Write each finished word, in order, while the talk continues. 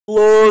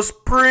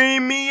most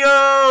premium.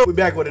 We're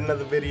back with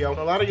another video.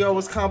 A lot of y'all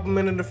was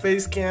complimenting the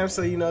face cam,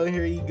 so you know,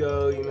 here you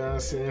go. You know what I'm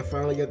saying?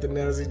 Finally got the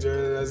Nazi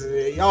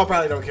jersey. Y'all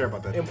probably don't care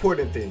about that.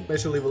 Important thing. Make sure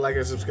to leave a like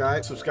and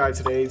subscribe. Subscribe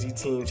to the AG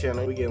Team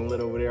channel. We getting lit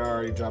over there. I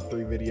already dropped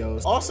 3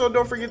 videos. Also,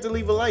 don't forget to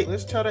leave a like.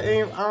 Let's try to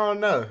aim. I don't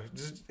know.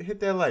 Just hit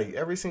that like.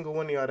 Every single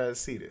one of y'all that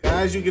see it.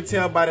 As you can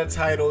tell by the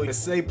title, it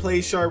say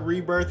PLAYSHARP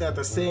Rebirth at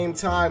the same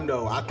time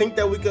though. I think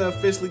that we could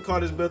officially call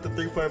this build the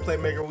 3-point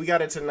playmaker. We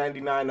got it to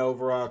 99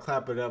 overall.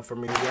 Clap it up for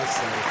me. Yes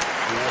sir.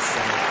 Yes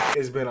sir.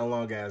 It's been a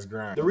long ass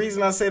grind. The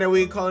reason I say that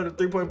we call it a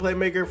 3-point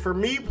playmaker, for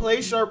me,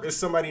 PLAYSHARP is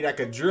somebody that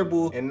could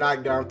dribble and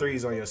knock down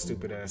threes on your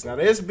stupid ass. Now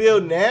this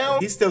build now,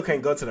 he still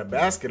can't go to the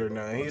basket or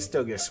nothing. He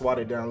still get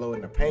swatted down low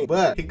in the paint,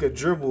 but he could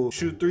dribble,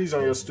 shoot threes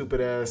on your stupid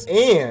ass,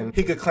 and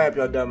he could clamp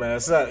your dumb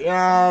ass up. You know what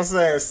I'm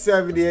saying?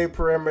 78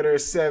 perimeter,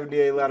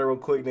 78 lateral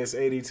quickness,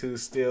 82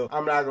 steal.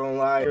 I'm not gonna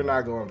lie, you're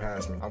not going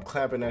past me. I'm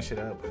clamping that shit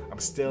up. I'm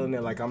stealing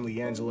it like I'm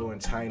Leangelo in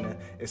China.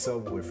 It's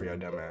over with for your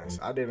dumb ass.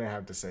 I didn't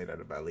have to say that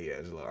about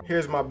Leangelo.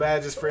 Here's my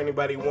badges for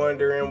anybody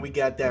wondering. We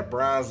got that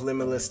bronze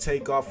limitless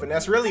takeoff, and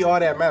that's really all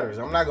that matters.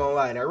 I'm not gonna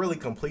lie, that really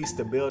completes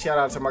the build. Shout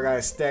out to my guy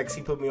Stacks.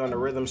 He put me on the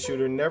rhythm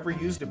shooter. Never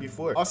used it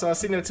before. Also, I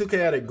seen that 2K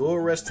had a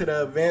gold rush to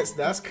the events.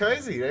 That's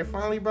crazy. They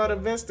finally brought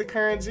events to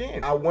current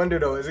gen. I wonder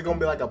though, is it gonna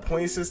be like a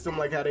point system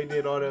like how they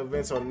did all the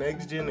events on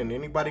next gen, and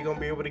anybody gonna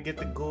be able to get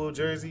the gold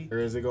jersey, or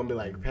is it gonna be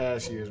like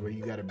past years where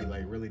you gotta be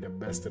like really the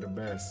best of the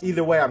best?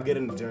 Either way, I'm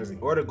getting the jersey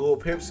or the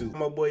gold pimp suit.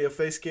 My boy, your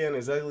face scan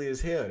is ugly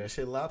as hell. That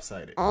shit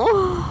lopsided.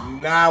 Oh.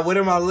 Nah, what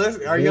am I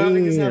listening? Are y'all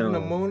niggas having a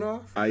moan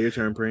off? Your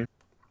turn, Preem.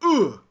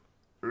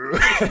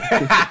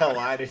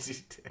 Why did you?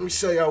 Let me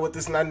show y'all what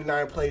this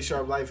 99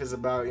 PLAYSHARP life is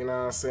about. You know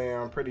what I'm saying?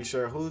 I'm pretty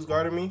sure. Who's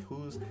guarding me?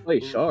 Who's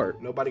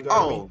PLAYSHARP? Nobody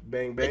guarding me.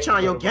 Bang bang. They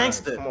trying your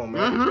gangster. Come on,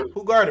 man.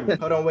 Who guarded me?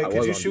 Hold on, wait.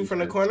 Could you shoot from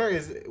the corner?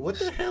 Is what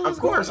the hell is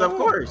going on? Of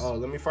course. Oh,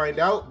 let me find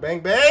out.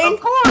 Bang bang.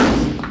 Of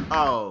course.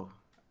 Oh.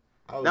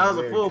 That was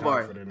a full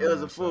bar. It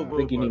was a full bar. I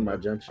think you need my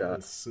jump shot.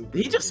 Did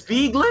he just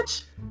speed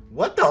glitch?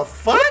 What the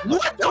fuck?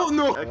 What? Don't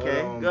know.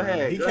 Okay, go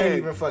ahead. He can't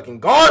even fucking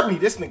guard me.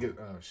 This nigga.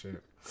 Oh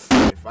shit.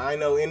 If I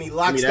know any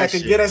locks that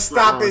could get a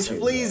stop, it's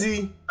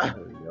Fleazy.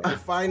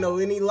 If I know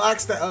any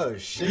locks that, oh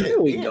shit.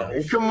 Here we go.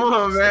 Come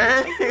on,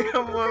 man.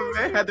 Come on,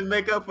 man. Had to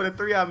make up for the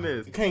 3 I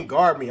missed. You can't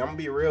guard me. I'm gonna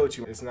be real with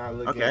you. It's not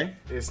looking. Okay.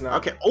 It's not.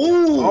 Okay.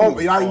 Ooh. Oh,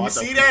 you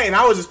see that? And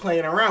I was just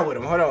playing around with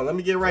him. Hold on. Let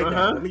me get right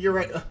now. Let me get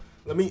right.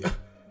 Let me.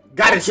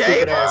 Got his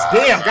stupid ass.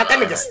 Damn. Got that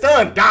nigga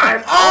stunned.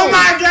 Dime. Oh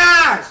my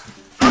gosh.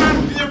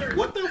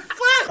 What the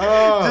fuck?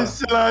 Just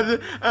chill out.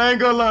 I ain't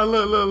gonna lie.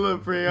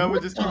 Look, friend. I'm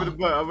gonna just keep it a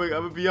butt. I'm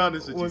gonna be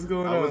honest with you. What's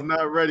going on? I was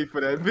not ready for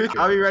that bitch.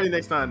 I'll be ready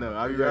next time, though.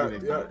 I'll be ready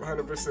next time.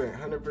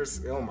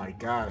 100%. Oh my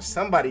gosh.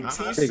 Somebody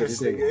teach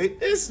this nigga.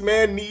 This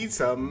man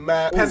needs a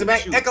map. Pass it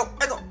back. Echo.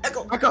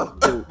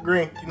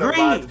 Green. You know,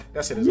 Green.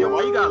 That shit is Yo,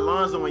 why you got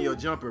Lonzo on your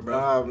jumper,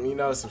 bro? You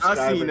know,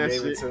 subscriber that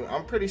gave shit. it to him.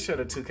 I'm pretty sure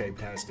the 2K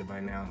passed it by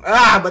now.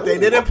 But they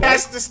didn't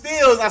pass the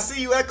steals. I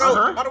see you,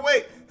 Echo. By the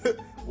way.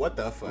 What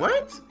the fuck?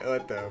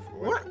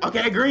 What?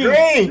 Okay, green.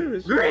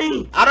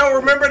 I don't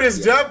remember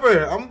this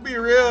jumper. I'm gonna be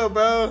real,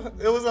 bro.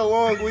 It was a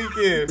long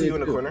weekend. See you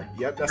in the corner.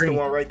 Yep, that's the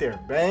one right there.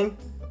 Bang.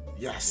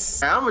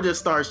 Yes. I'm gonna just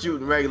start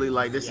shooting regularly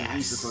like this is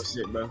Easter some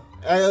shit, bro.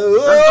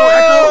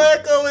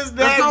 Echo is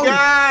that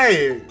guy.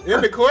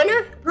 In the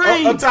corner?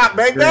 Up top.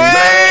 Bang,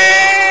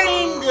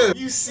 bang.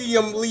 You see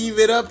him leave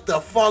it up.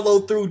 The follow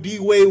through.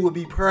 D-Wade would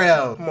be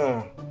proud. Come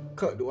on.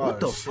 What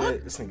the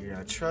fuck? This nigga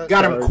got truck.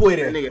 Got him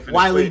quitting.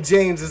 Wiley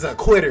James is a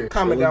quitter.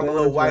 Comment down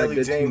below.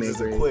 Wiley James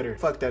is a quitter.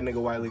 Fuck that nigga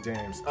Wiley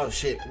James. Oh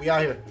shit. We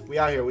out here.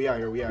 Yeah,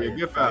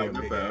 good foul.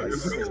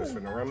 This nigga's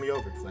finna run me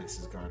over. Flex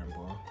is guarding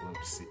ball. Let me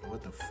see.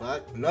 What the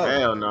fuck? No.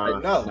 Hell no.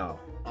 No.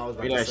 I was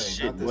about to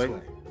say, not this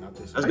way.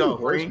 Let's go,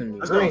 Preem.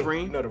 Let's go,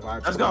 Preem. You know the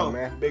vibes. Let's go,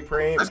 man. Big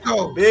Preem. Let's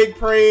go. Big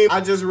Preem.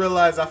 I just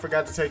realized I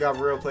forgot to take off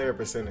real player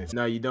percentage.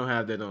 No, you don't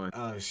have that on.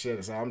 Oh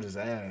shit, so I'm just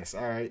ass.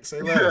 All right,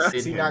 say less.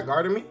 Is he not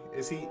guarding me?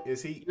 Is he?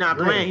 Not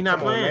playing. He not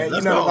playing. You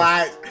know the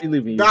vibes. He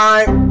leaving you.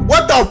 Dime.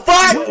 What the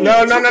fuck? No.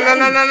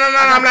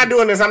 I'm not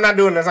doing this.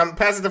 I'm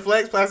passing the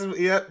Flex.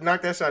 Yep.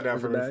 Knock that shot down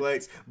for me.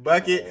 Flex.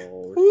 Bucket.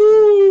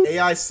 Woo.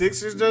 AI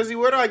Sixers jersey.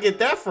 Where do I get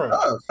that from?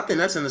 Oh, I think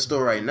that's in the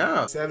store right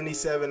now.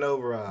 77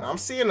 overall. I'm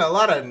seeing a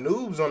lot of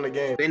noobs on the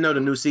game. They know the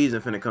new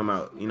season finna come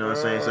out. You know what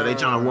I'm saying? So they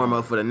trying to warm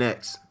up for the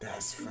next.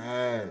 That's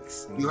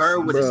facts. You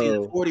heard what the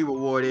season 40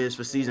 reward is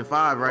for season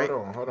 5, right?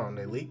 Hold on.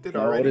 They leaked it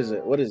already.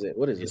 What is it?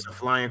 It's a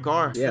flying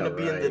car. It's gonna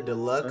be in the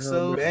deluxe.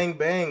 So bang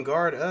bang,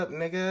 guard up,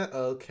 nigga.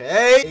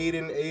 Okay.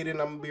 Aiden. I'm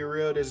gonna be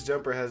real. This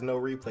jumper has no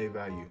replay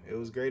value. It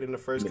was great in the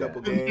first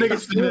couple games.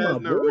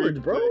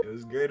 Bro. It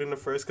was great in the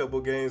first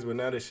couple games, but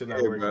now this shit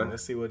not working.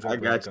 Let's see what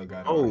jumper Echo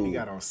got. Oh, he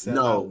got on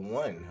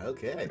 7-1.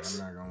 Okay. I'm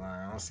not gonna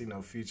lie. don't see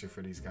no future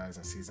for these guys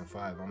in season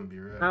 5. I'm gonna be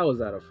real. How was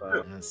that a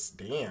 5? Yes,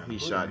 damn. He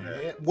shot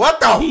that. What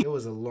the? It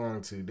was a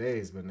long 2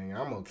 days, but nigga,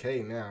 I'm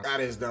okay now. Got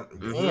his dump.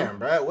 Damn,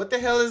 bro. What the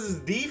hell is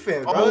this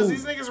defense, bro? Is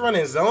these niggas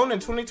running zone in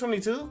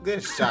 2022?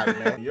 Good shot,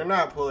 man. You're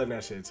not pulling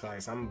that shit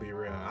twice. I'm gonna be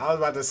real. I was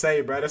about to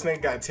say, bro, this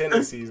nigga got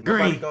tendencies.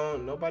 Nobody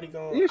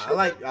going.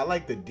 I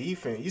like the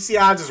defense. You see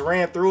how I just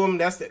ran through him?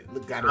 That's the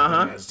look. Got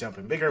it. That's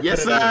jumping bigger.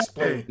 Yes, put it on sir.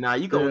 display. Nah,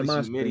 you go with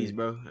some middies,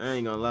 bro. I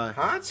ain't gonna lie.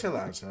 Huh? Chill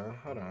out, y'all.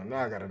 Hold on. Now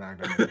I gotta knock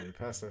that video.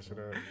 Pass that shit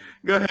out.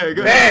 Go ahead.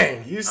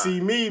 Bang! You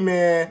see me,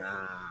 man.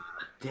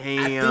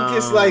 Damn. I think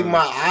it's like my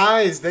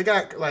eyes. They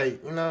got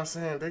like, you know what I'm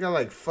saying? They got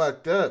like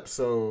fucked up.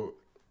 So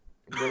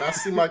when I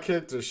see my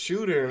character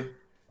shooting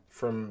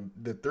from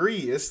the 3,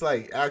 it's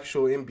like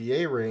actual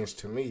NBA range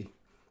to me.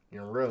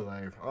 In real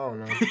life, I don't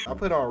know. I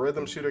put on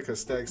rhythm shooter because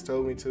Stacks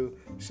told me to.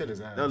 Shit is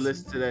ass. Don't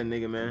listen to that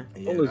nigga, man.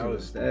 Yeah, that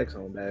was Stacks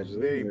on badges.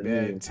 Very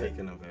bad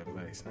taking of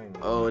advice.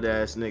 Old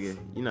ass nigga.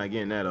 You're not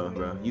getting that off,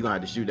 bro. You gonna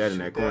have to shoot that in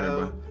that corner,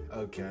 bro.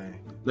 Okay.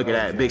 Look at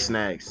that, big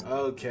snags.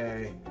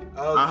 Okay.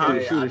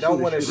 I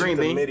don't want to shoot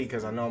the midi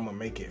because I know I'm gonna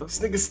make it.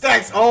 This nigga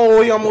Stacks.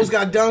 Oh, he almost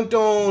got dunked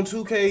on.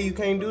 2K, you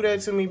can't do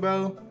that to me,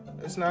 bro.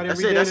 It's not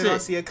every day that I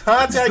see a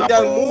contact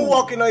dunk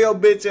moonwalking on your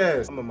bitch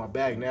ass. I'm in my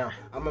bag now.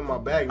 I'm in my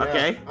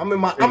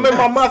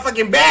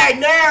motherfucking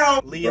bag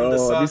now. Liam the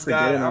sauce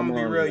guy. I'm gonna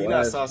be real. You're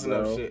not saucing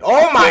up shit.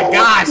 Oh my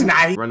gosh,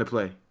 nah. Run the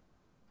play.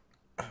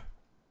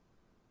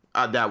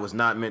 That was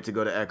not meant to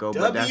go to Echo,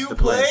 but that's the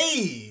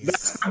play.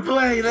 That's the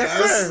play.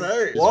 Yes,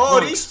 sir. Whoa,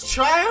 these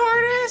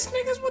try-hard ass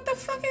niggas. What the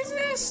fuck is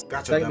this?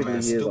 Got your dumb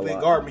ass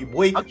stupid. Guard me,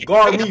 boy.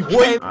 Guard me,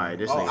 boy. All right,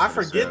 this I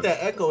forget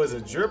that Echo is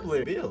a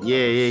dribbling build.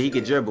 Yeah, he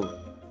can dribble.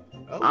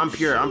 Oh, I'm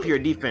pure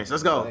defense.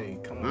 Let's go. Hey,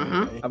 come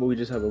on, How about we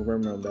just have a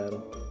rim run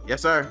battle?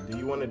 Yes, sir. Do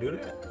you want to do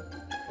that?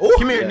 Oh,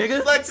 come here,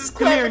 nigga. Flex is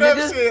clapping up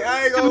shit.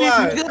 I ain't gonna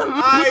lie.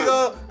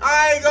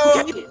 I ain't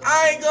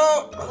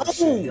gonna. Oh,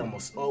 shit, he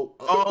almost.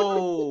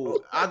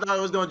 Oh, I thought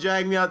it was gonna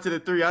drag me out to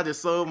the 3. I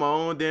just sold my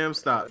own damn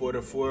stock. 4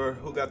 to 4.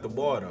 Who got the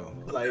ball though?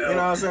 Like, you know what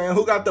I'm saying?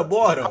 Who got the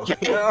ball though?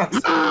 You know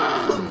what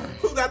I'm saying?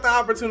 Who got the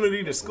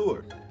opportunity to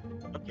score?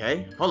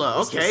 Okay, hold on.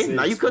 Okay,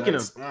 now you cooking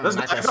him. Let's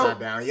knock that shot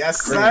down.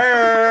 Yes,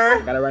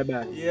 sir. Got it right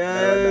back.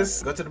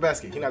 Yes. Go to the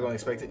basket. He's not gonna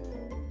expect it.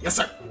 Yes,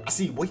 sir. I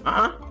see you, boy.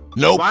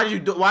 Nope. Why'd you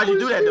do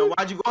that though?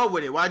 Why'd you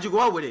go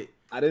up with it?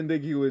 I didn't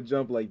think he would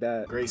jump like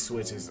that. Great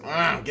switches.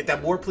 Get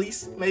that board,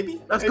 please.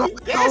 Maybe. Let's go.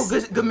 Yes.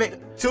 Good man.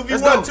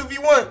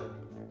 2v1.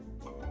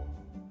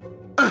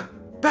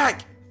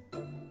 Back.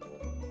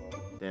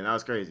 Damn, that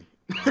was crazy.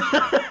 We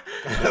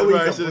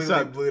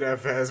completely blew that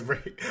fast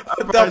break.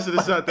 I should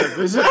have shot that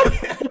bitch.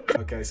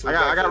 Okay, so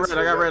I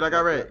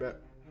got red.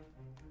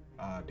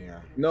 Oh,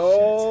 damn.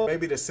 No. Shit.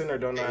 Maybe the center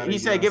don't know how to He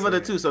said give her the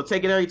 2, so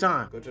take it every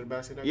time. Go to the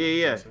basket.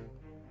 Yeah.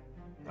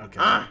 Okay.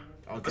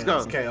 Let's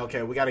go.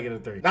 Okay. We gotta get a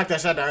 3. Knock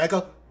that shot down,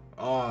 Echo.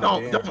 Oh,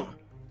 don't.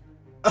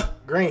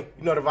 Green.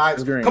 You know the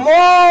vibes. Green. Come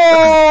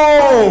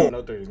on!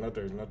 No threes.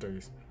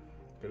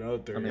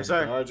 Yes,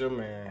 sir. Guard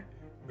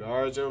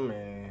your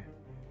man.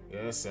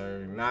 Yes,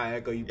 sir. Nah,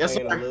 Echo, you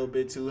playing a little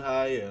bit too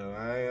high.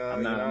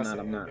 I'm not.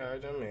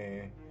 Guard your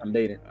man. I'm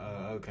dating.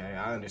 Okay,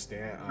 I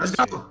understand. Let's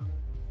go.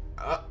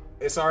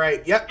 It's all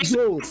right. Yep.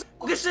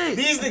 Good shit.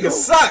 These niggas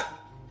suck.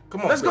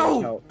 Come on. Let's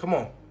go. Come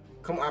on.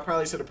 I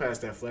probably should have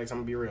passed that Flex. I'm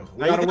gonna be real.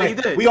 We No, on the you way.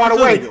 did. We on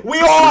the way. We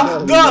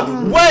on the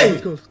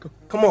way. Let's go.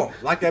 Come on.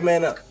 Lock that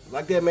man up.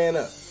 Lock that man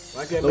up.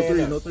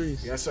 No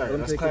threes. Yes, sir.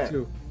 That's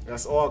clamp.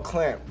 That's all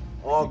clamp.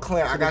 All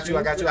clamp. I got you.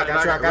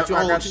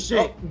 Oh,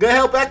 shit. Good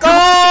help, Echo.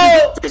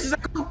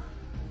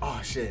 Oh,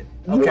 shit.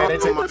 Okay, they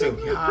took the 2.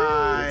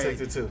 They took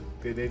the 2.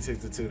 Good, they took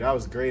the 2. That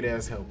was great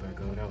ass help,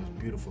 Echo. That was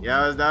beautiful.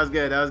 Yeah, that was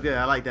good.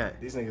 I like that.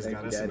 These niggas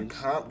got us in the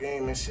comp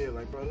game and shit.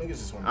 Like, bro, niggas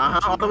just want to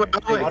all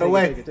the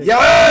way.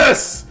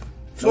 Yes!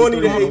 20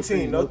 to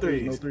 18. No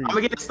threes. I'm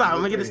gonna get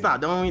the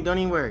stop. Don't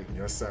even worry.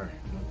 Yes, sir.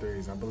 No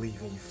threes. I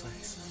believe in you,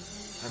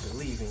 Flex. I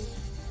believe in you.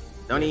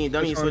 Don't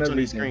even switch on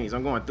these screens.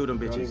 I'm going through them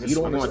bitches.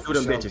 I'm going through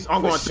them bitches.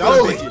 Come on.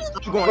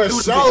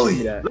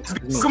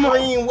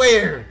 Screen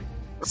where?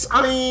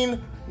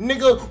 Screen,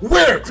 nigga,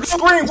 where?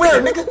 Screen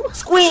where, nigga?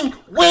 Screen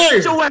where?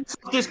 Get your ass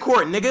off this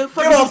court, nigga.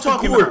 Fuck Get you off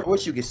talking the court. about. I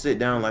wish you could sit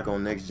down like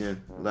on next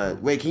gen.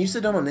 Like, wait, can you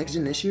sit down on next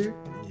gen this year?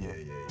 Yeah.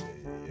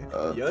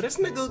 Yo, this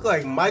nigga look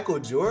like Michael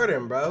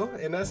Jordan, bro,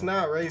 and that's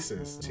not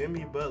racist.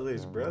 Jimmy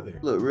Butler's brother.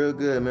 Look real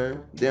good,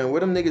 man. Damn, where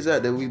them niggas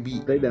at that we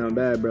beat? They down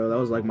bad, bro. That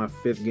was like my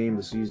 5th game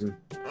this season.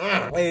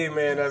 Hey,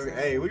 man,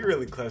 we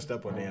really clutched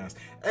up on the ass.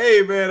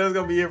 Hey, man, that's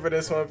gonna be it for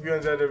this one. If you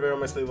enjoyed it very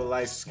much, leave a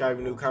like, subscribe,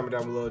 a new comment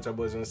down below what y'all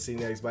boys want to see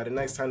next. By the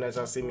next time that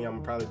y'all see me, I'm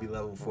gonna probably be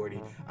level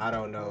 40. I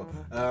don't know.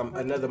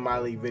 Another My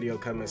League video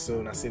coming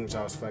soon. I seen that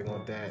y'all was fucking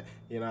with that.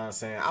 You know what I'm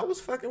saying? I was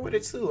fucking with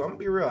it too. I'm gonna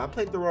be real. I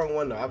played the wrong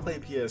one though. I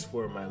played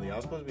PS4 in My League. I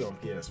was supposed to be on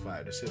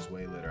PS5. This shit's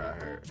way later,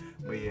 I heard.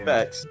 But yeah,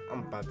 facts. I'm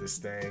about this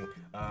thing.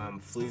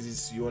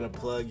 Fleezy, you wanna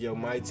plug your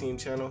My Team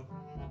channel?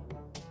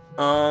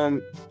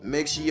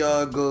 Make sure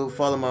y'all go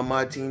follow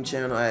my team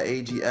channel at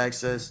AG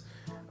Access.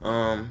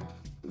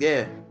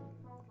 Yeah.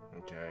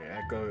 Okay,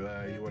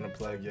 Echo, you wanna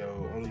plug your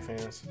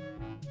OnlyFans?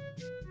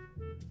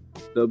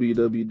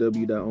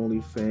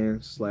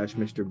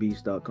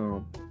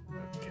 www.onlyfans/MrBeast.com.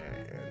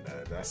 Okay,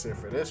 and that's it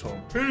for this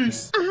one.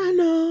 Peace. I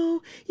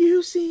know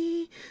you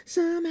see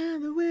somehow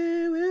the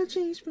world will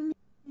change for me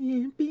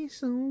and be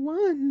so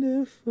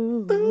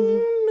wonderful.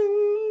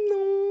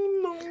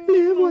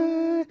 Live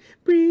wide,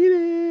 breathe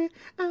in.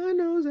 I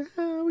know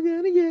how we're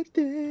gonna get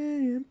there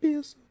and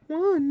feel so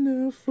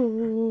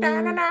wonderful.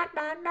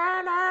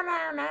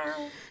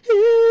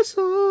 It's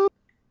all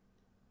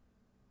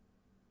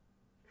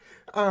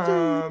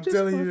I'm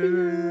telling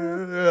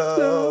you.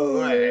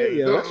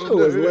 yeah, that shit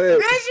was lit.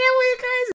 That shit